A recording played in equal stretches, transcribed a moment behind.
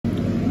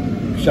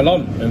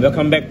Shalom and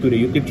welcome back to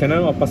the YouTube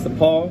channel of Pastor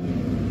Paul,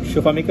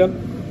 ShofarMaker.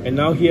 And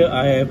now here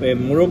I have a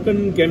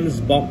Moroccan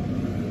Gemsbok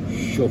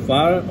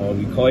shofar, or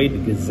we call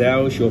it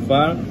Gazelle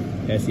shofar,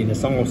 as in the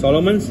Song of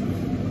Solomon.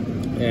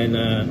 And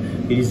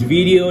it is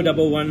video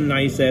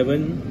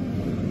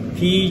 1197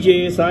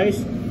 TJ size.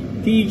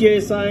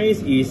 TJ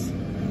size is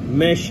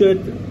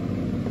measured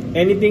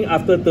anything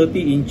after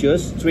 30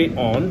 inches straight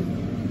on,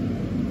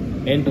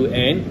 end to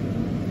end,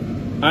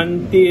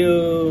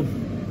 until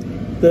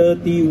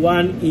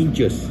 31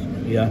 inches.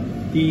 Yeah,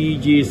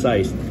 TJ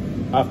size.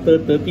 After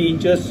 30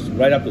 inches,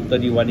 right up to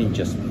 31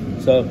 inches.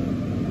 So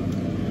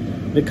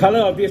the color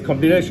of this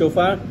completed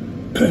shofar,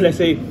 let's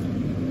see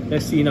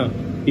now.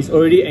 It's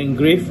already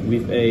engraved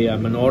with a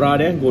menorah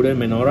there, golden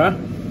menorah.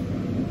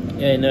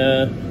 And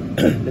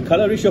the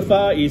color of the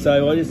shofar is, I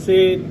would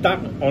say,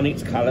 dark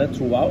onyx color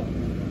throughout.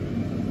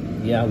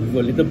 Yeah, with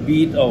a little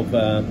bit of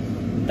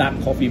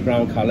dark coffee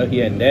brown color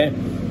here and there.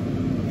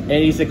 And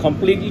it's a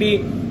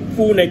completely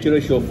full natural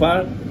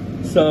shofar.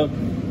 So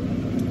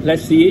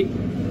let's see,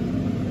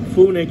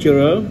 full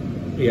natural.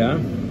 Yeah,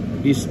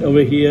 this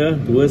over here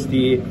towards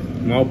the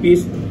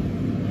mouthpiece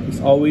is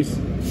always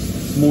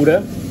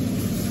smoother.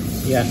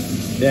 Yeah,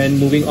 then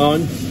moving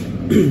on,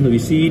 we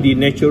see the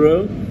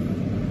natural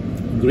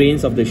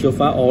grains of the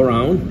shofar all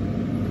around.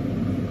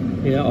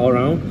 Yeah, all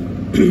around.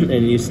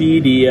 And you see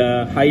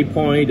the high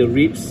point, the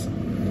ribs,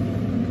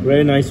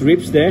 very nice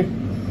ribs there.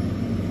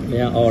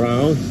 Yeah, all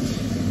around.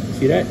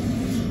 See that?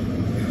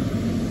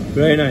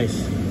 Very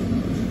nice.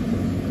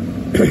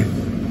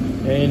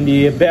 And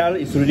the bell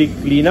is really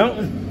clean out,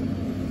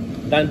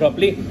 done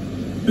properly.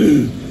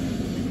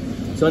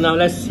 So now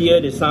let's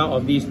hear the sound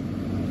of this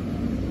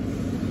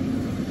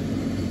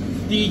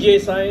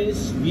TJ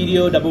size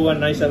video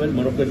 1197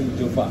 Moroccan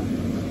shofar.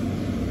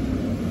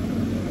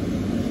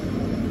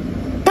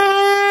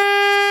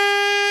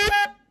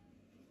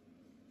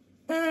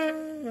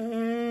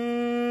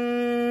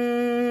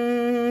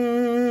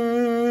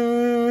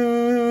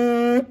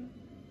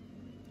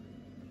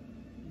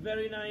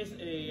 Very nice,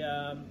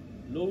 a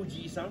low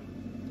G sound.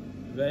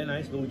 Very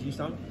nice low G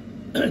sound,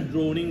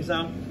 droning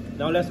sound.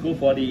 Now let's go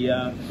for the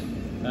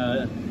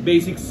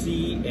basic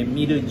C and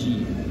middle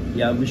G.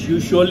 Yeah, which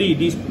usually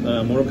this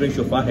Moroccan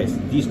shofar has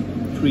these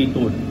 3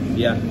 tone.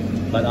 Yeah,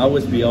 but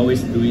ours we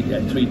always do it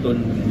at 3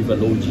 tone with a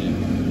low G.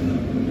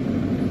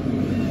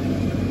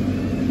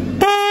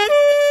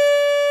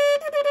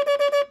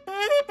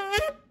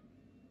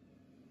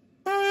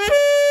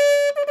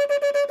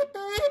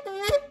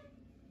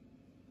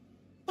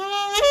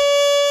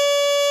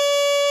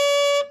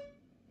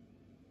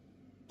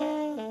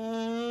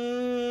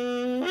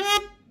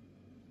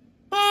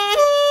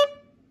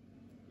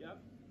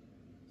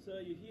 So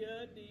you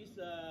hear this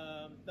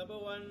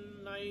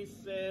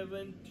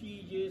 1197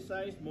 TJ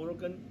size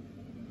Moroccan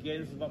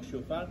Gemsbok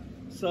shofar.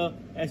 So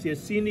as you have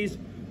seen this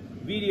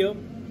video,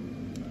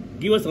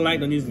 give us a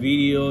like on this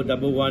video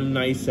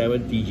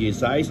 1197 TJ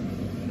size,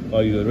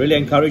 or you really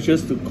encourage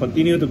us to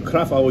continue to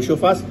craft our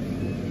shofars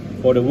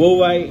for the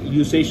worldwide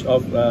usage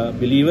of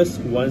believers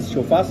who want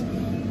shofars.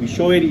 We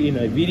show it in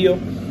a video,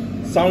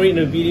 sound it in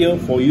a video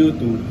for you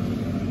to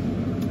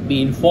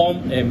be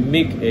informed and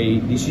make a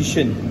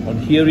decision on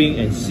hearing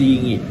and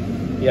seeing it.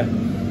 Yeah,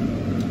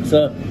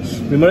 so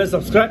remember to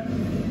subscribe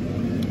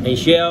and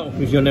share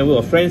with your network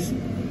of friends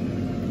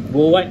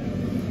worldwide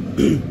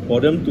for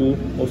them to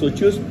also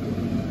choose,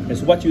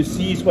 as what you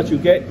see is what you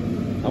get.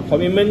 Our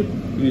commitment,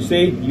 you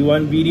say you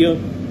want video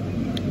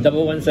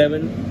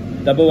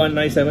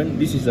 1197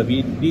 this is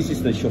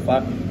the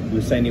shofar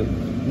we'll send you.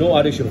 No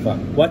other shofar.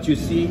 What you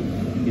see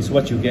is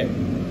what you get.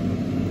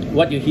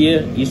 What you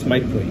hear is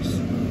my praise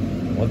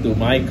unto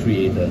my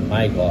Creator,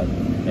 my God,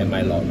 and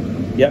my Lord.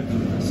 Yeah.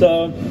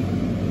 So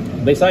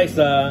besides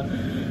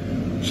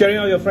sharing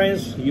out your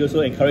friends, you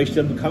also encourage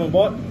them to come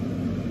aboard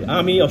the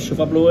army of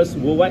shofar blowers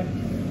worldwide,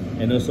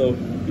 and also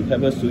you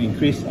help us to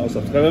increase our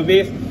subscriber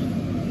base.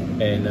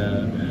 And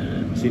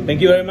say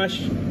thank you very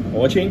much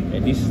for watching.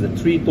 And this is the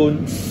 3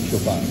 tone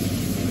shofar.